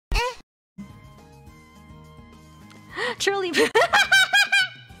Truly.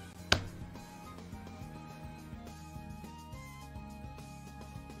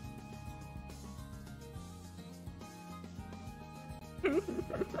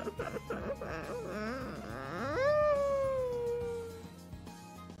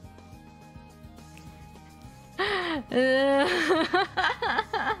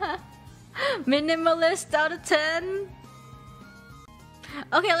 Minimalist out of 10.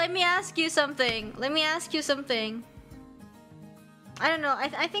 Okay, let me ask you something. I don't know.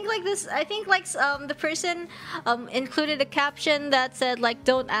 I think like this. I think like the person included a caption that said like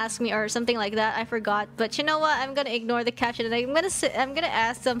 "Don't ask me" or something like that. I forgot. But you know what? I'm gonna ignore the caption and I'm gonna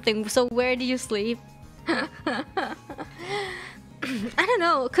ask something. So where do you sleep? I don't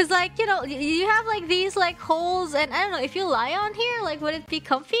know, cause like you know you have like these like holes, and I don't know if you lie on here, like would it be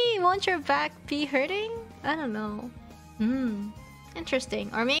comfy? Won't your back be hurting? I don't know.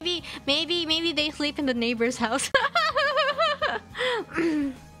 Interesting. Or maybe they sleep in the neighbor's house.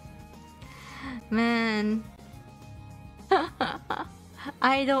 Man.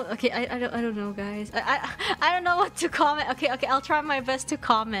 I don't. Okay, I don't know, guys. I don't know what to comment. Okay, I'll try my best to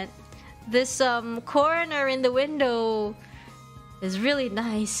comment. This corner in the window is really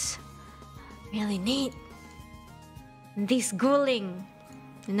nice, really neat. This guling,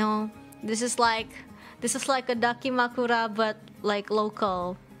 you know, this is like a dakimakura, but like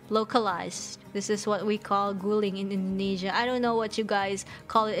localized. This is what we call guling in Indonesia. I don't know what you guys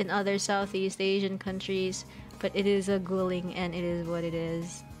call it in other Southeast Asian countries, but it is a guling and it is what it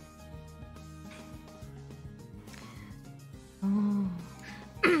is. Oh.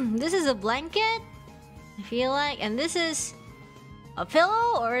 This is a blanket, I feel like, and this is a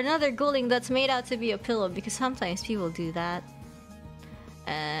pillow or another guling that's made out to be a pillow, because sometimes people do that.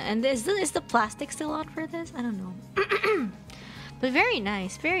 And is the plastic still on for this? I don't know. But very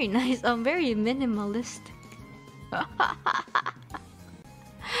nice, very minimalistic.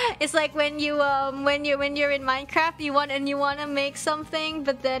 It's like when you're in Minecraft, you wanna make something,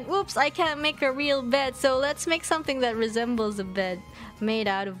 but then whoops, I can't make a real bed, so let's make something that resembles a bed, made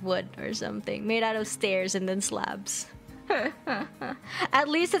out of wood or something, made out of stairs and then slabs. At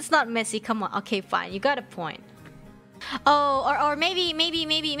least it's not messy. Come on. Okay, fine. You got a point. Oh, or maybe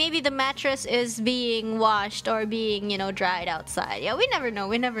the mattress is being washed or being, you know, dried outside. Yeah, we never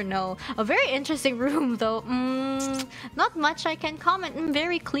know. A very interesting room though. Not much I can comment.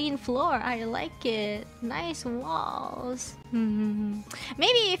 Very clean floor. I like it. Nice walls.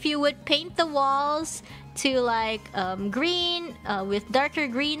 Maybe if you would paint the walls to like green with darker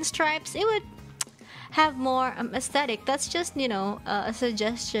green stripes, it would have more aesthetic. That's just, you know, a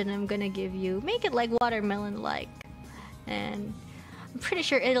suggestion I'm gonna give you. Make it like watermelon like, and I'm pretty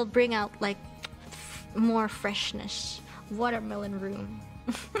sure it'll bring out like more freshness. Watermelon room.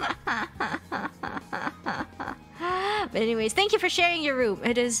 But anyways, thank you for sharing your room.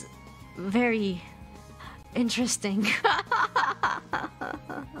 It is very interesting. See,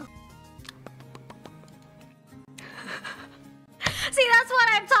 that's what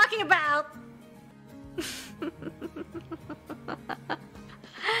I'm talking about.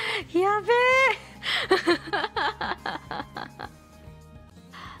 Yabe!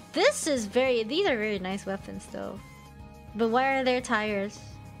 These are very nice weapons though. But why are there tires?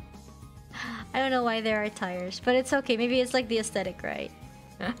 I don't know why there are tires, but it's okay. Maybe it's like the aesthetic, right?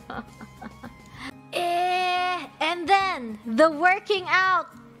 And then the working out.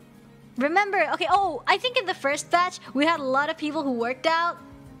 Remember, okay, oh, I think in the first batch we had a lot of people who worked out.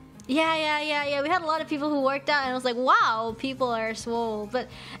 Yeah. We had a lot of people who worked out, and I was like, wow, people are swole.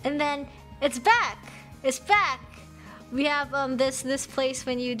 And then it's back. It's back. We have this place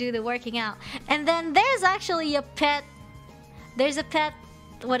when you do the working out, and then there's actually a pet. There's a pet.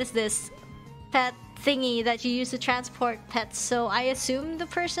 What is this? Pet thingy that you use to transport pets. So I assume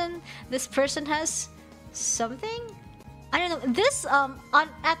this person has something. I don't know. This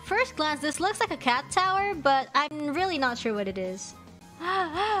at first glance, this looks like a cat tower, but I'm really not sure what it is.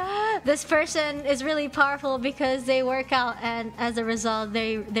 This person is really powerful because they work out, and as a result,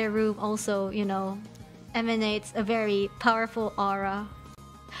 their room also, you know, emanates a very powerful aura.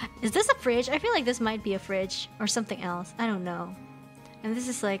 Is this a fridge? I feel like this might be a fridge or something else. I don't know. And this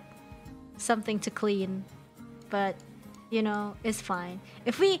is like something to clean, but you know, it's fine.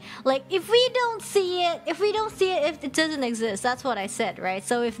 If we don't see it, if it doesn't exist, that's what I said, right?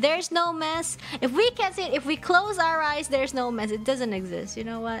 So if there's no mess, if we can't see it, if we close our eyes, there's no mess, it doesn't exist. You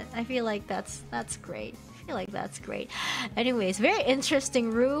know what? I feel like that's great. I feel like that's great. Anyways, very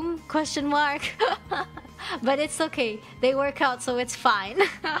interesting room, question mark. But it's okay. They work out, so it's fine.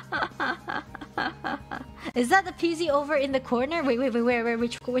 Is that the PZ over in the corner? Wait, where?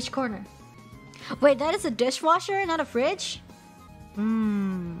 Which corner? Wait, that is a dishwasher, not a fridge?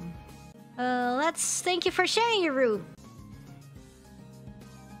 Let's thank you for sharing your room.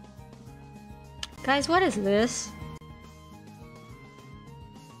 Guys, what is this?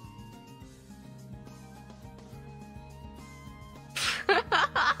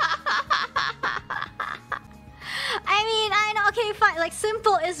 I mean, I know, okay, fine, like,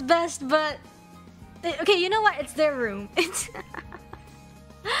 simple is best, but... Okay, you know what? It's their room. It's...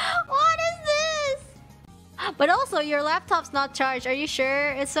 What is this? But also, your laptop's not charged. Are you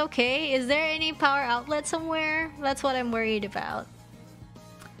sure it's okay? Is there any power outlet somewhere? That's what I'm worried about.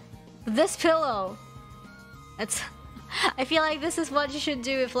 This pillow. It's... I feel like this is what you should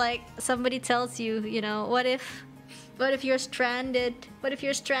do if, like, somebody tells you, you know, what if you're stranded? What if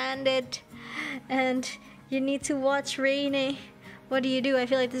you're stranded and you need to watch Reine? What do? I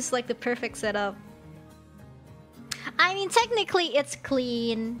feel like this is like the perfect setup. I mean, technically it's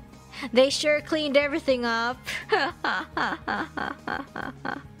clean. They sure cleaned everything up.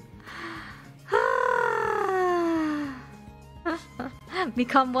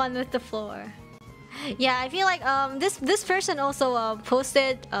 Become one with the floor. Yeah, I feel like this person also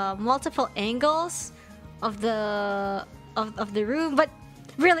posted multiple angles of the room, but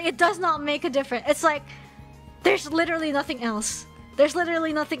really it does not make a difference. It's like there's literally nothing else. There's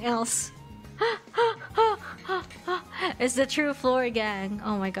literally nothing else. It's the true floor gang.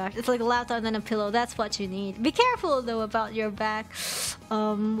 Oh my gosh, it's like a laptop and then a pillow. That's what you need. Be careful though about your back.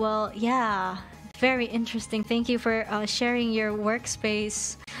 Well, yeah, very interesting. Thank you for sharing your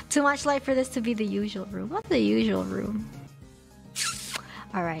workspace. Too much light for this to be the usual room. What's the usual room?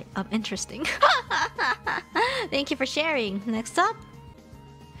 All right, interesting. Thank you for sharing. Next up.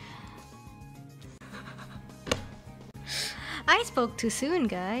 I spoke too soon,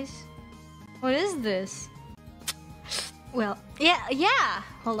 guys. What is this? Well, yeah.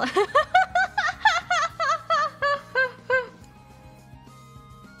 Hold on.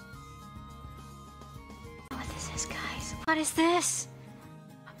 What is this, guys? What is this?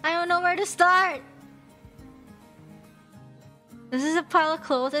 I don't know where to start. This is a pile of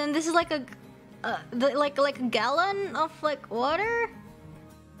clothes, and this is like a like a gallon of like water.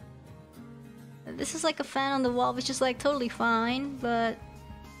 This is like a fan on the wall, which is like totally fine, but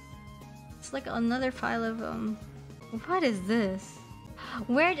it's like another pile of what is this?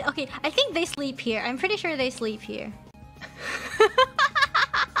 Where? Okay, I think they sleep here. I'm pretty sure they sleep here.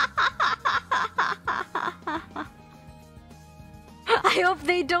 I hope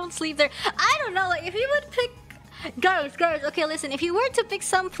they don't sleep there. I don't know, like if you would pick... Girls, okay listen, if you were to pick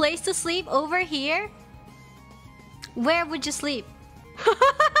some place to sleep over here, where would you sleep?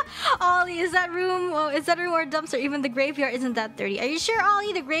 Ollie, is that room or dumpster? Even the graveyard isn't that dirty. Are you sure,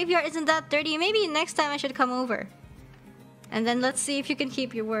 Ollie, the graveyard isn't that dirty? Maybe next time I should come over. And then let's see if you can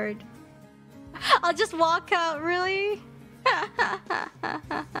keep your word. I'll just walk out, really?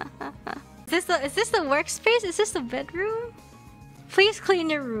 Is this the workspace? Is this the bedroom? Please clean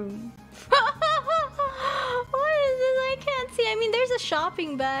your room. What is this? I can't see. I mean, there's a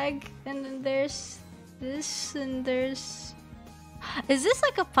shopping bag. And then there's this and there's... Is this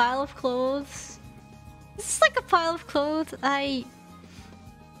like a pile of clothes? Is this like a pile of clothes?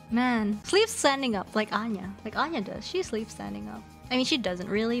 Man. Sleeps standing up like Anya. Like Anya does. She sleeps standing up. I mean, she doesn't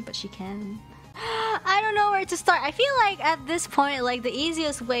really, but she can. I don't know where to start. I feel like at this point, like the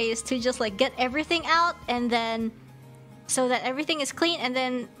easiest way is to just like get everything out and then... So that everything is clean, and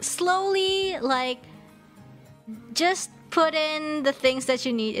then slowly, like, just put in the things that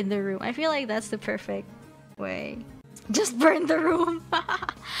you need in the room. I feel like that's the perfect way. Just burn the room.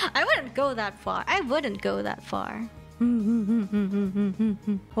 I wouldn't go that far.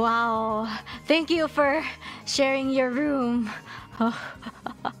 Wow. Thank you for sharing your room.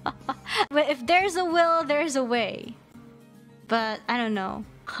 But if there's a will, there's a way. But I don't know.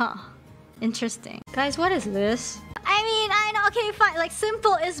 Huh. Interesting. Guys, what is this? I mean, I know, okay, fine, like,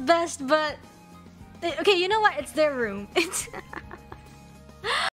 simple is best, but... Okay, you know what? It's their room. It's...